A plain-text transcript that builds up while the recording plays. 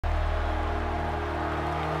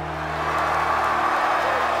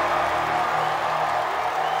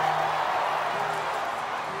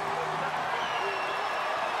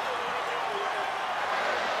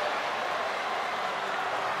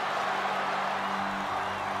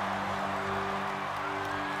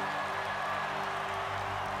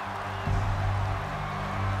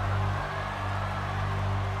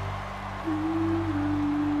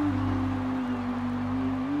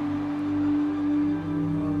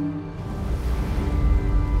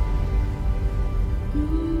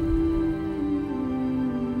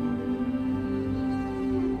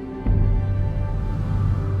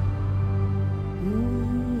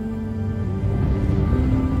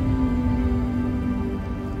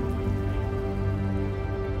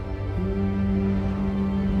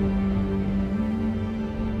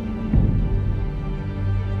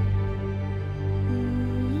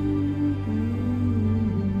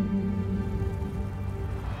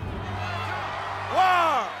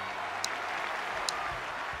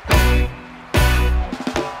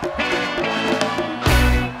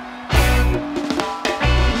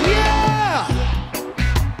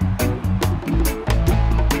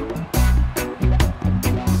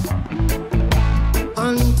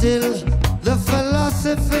until the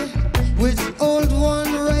philosophy which old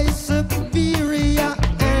one race superior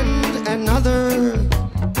and another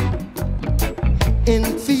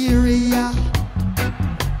inferior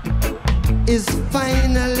is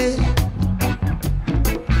finally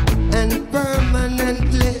and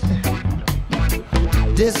permanently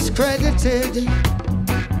discredited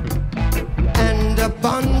and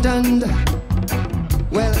abandoned.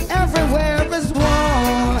 Well, everywhere is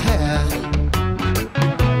war here.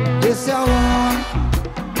 This a war.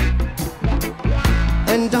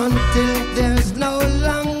 And until there's no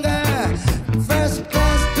longer first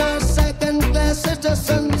class nor second class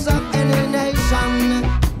citizens of any nation,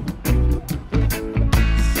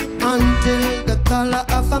 until the color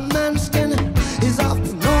of a man's skin is of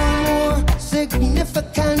no more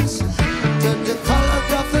significance to the color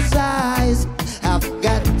of his eyes, I've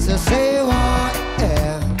got to say war,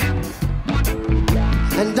 yeah.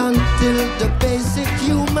 And until the basic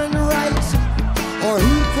human rights are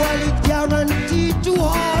equally guaranteed to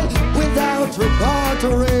all without regard to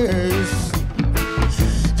race,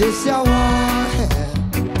 this your war.